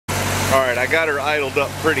Alright, I got her idled up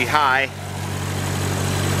pretty high.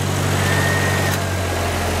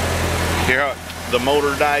 Hear how the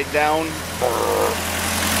motor died down?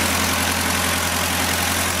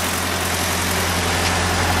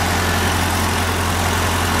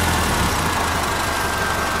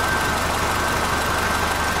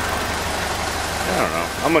 I don't know.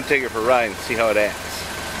 I'm going to take it for a ride and see how it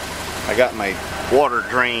acts. I got my water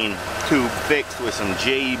drain tube fixed with some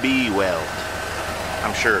JB weld.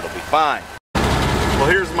 I'm sure it'll be fine. Well,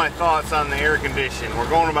 here's my thoughts on the air conditioning. We're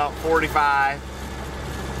going about 45.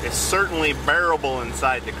 It's certainly bearable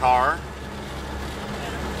inside the car.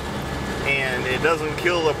 And it doesn't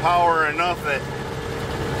kill the power enough that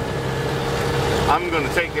I'm going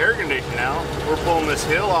to take the air conditioning out. We're pulling this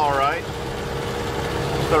hill all right.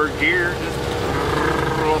 Third gear, just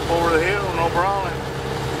up over the hill, no problem.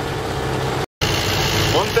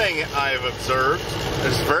 One thing I've observed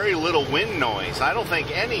is very little wind noise. I don't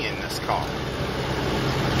think any in this car.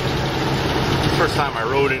 First time I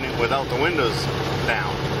rode in it without the windows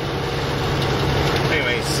down.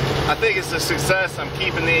 Anyways, I think it's a success. I'm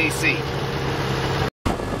keeping the AC.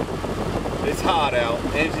 It's hot out.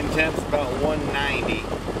 Engine temp's about 190.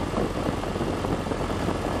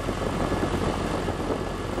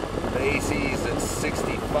 The AC's at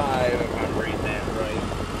 65 if I'm reading that right.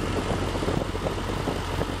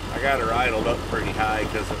 I got her idled up pretty high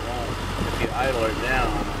because it won't. If you idle her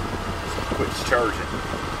down, it quits charging.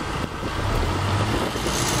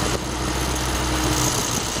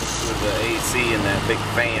 With the AC and that big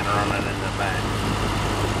fan running in the back.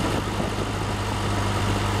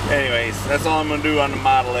 Anyways, that's all I'm going to do on the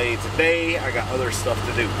Model A today. I got other stuff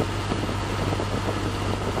to do.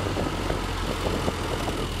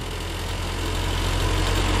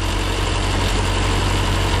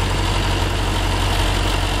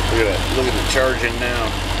 Look at the charging now.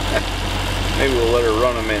 Maybe we'll let her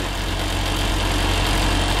run a minute.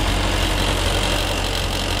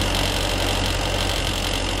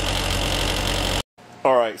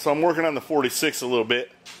 Alright, so I'm working on the 46 a little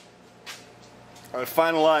bit. I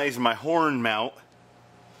finalized my horn mount.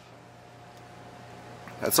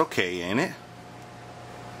 That's okay, ain't it?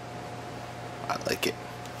 I like it.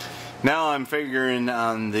 Now I'm figuring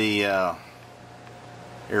on the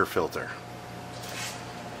air filter.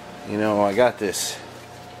 You know, I got this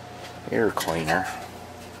air cleaner.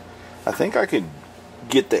 I think I could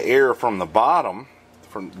get the air from the bottom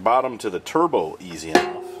to the turbo easy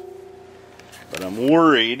enough. But I'm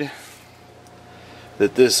worried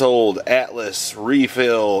that this old Atlas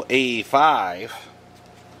Refill A5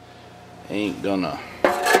 ain't gonna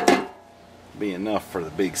be enough for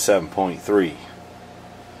the big 7.3.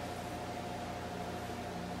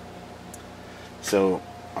 So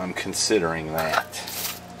I'm considering that.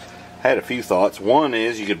 I had a few thoughts. One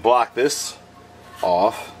is you could block this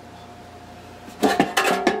off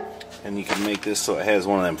and you can make this so it has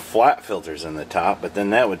one of them flat filters in the top, but then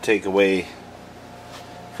that would take away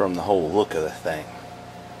from the whole look of the thing.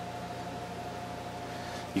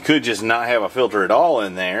 You could just not have a filter at all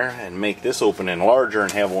in there and make this opening larger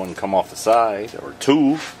and have one come off the side, or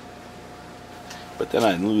two, but then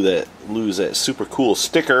I'd lose that super cool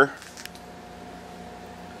sticker.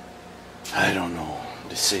 I don't know.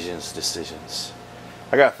 Decisions.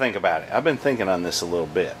 I gotta think about it. I've been thinking on this a little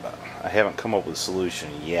bit, but I haven't come up with a solution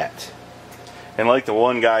yet. And like the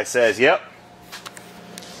one guy says, yep,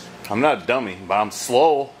 I'm not a dummy, but I'm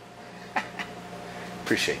slow.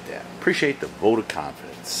 Appreciate that. Appreciate the vote of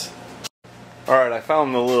confidence. Alright, I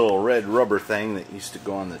found the little red rubber thing that used to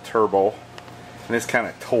go on the turbo, and it's kind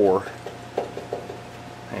of tore.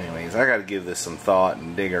 Anyways, I gotta give this some thought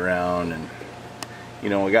and dig around, and you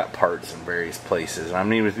know, we got parts in various places, and I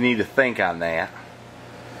need to think on that.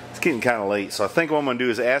 It's getting kind of late, so I think what I'm going to do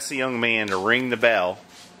is ask the young man to ring the bell,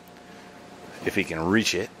 if he can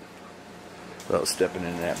reach it, without stepping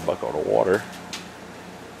into that bucket of water.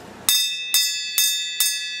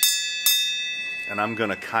 And I'm going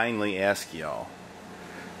to kindly ask y'all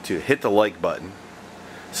to hit the like button,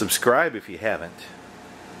 subscribe if you haven't,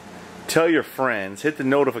 tell your friends, hit the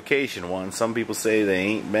notification one. Some people say they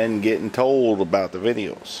ain't been getting told about the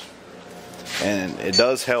videos, and it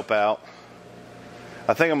does help out.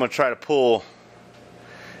 I think I'm going to try to pull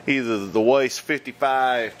either the Weiss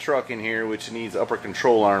 55 truck in here, which needs upper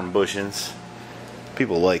control arm bushings.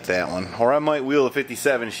 People like that one. Or I might wheel a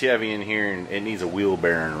 57 Chevy in here, and it needs a wheel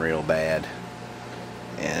bearing real bad.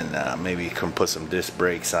 And maybe you can put some disc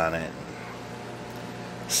brakes on it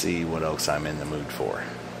and see what else I'm in the mood for.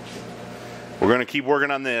 We're going to keep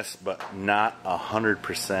working on this, but not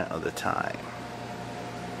 100% of the time.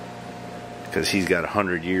 Because he's got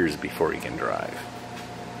 100 years before he can drive.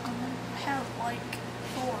 I have like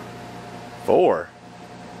 4. 4?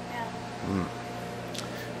 Yeah.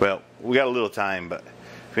 Well, we got a little time, but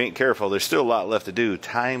if we ain't careful, there's still a lot left to do.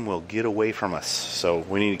 Time will get away from us, so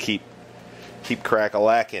we need to keep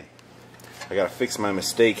crack-a-lacking. I gotta fix my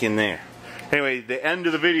mistake in there. Anyway, the end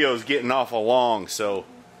of the video is getting awful long, so,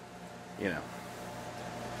 you know,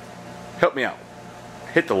 help me out.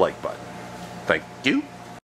 Hit the like button. Thank you.